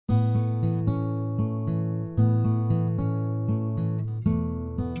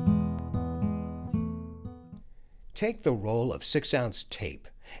Take the roll of 6-ounce tape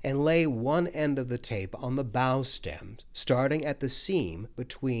and lay one end of the tape on the bow stem, starting at the seam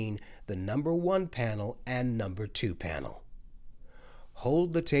between the number 1 panel and number 2 panel.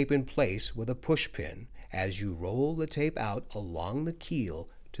 Hold the tape in place with a push pin as you roll the tape out along the keel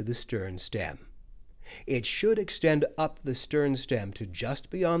to the stern stem. It should extend up the stern stem to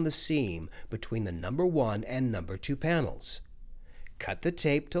just beyond the seam between the number 1 and number 2 panels. Cut the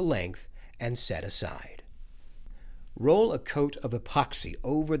tape to length and set aside. Roll a coat of epoxy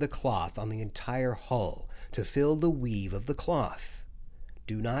over the cloth on the entire hull to fill the weave of the cloth.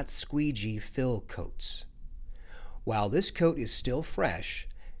 Do not squeegee fill coats. While this coat is still fresh,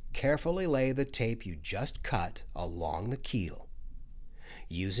 carefully lay the tape you just cut along the keel.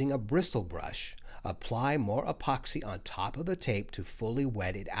 Using a bristle brush, apply more epoxy on top of the tape to fully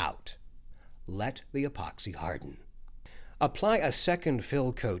wet it out. Let the epoxy harden. Apply a second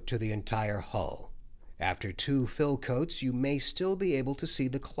fill coat to the entire hull. After 2 fill coats, you may still be able to see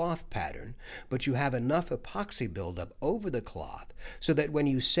the cloth pattern, but you have enough epoxy buildup over the cloth so that when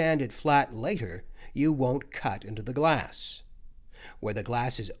you sand it flat later, you won't cut into the glass. Where the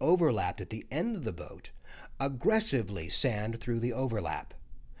glass is overlapped at the end of the boat, aggressively sand through the overlap.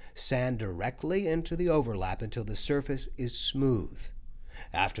 Sand directly into the overlap until the surface is smooth.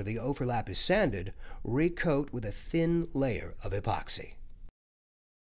 After the overlap is sanded, recoat with a thin layer of epoxy.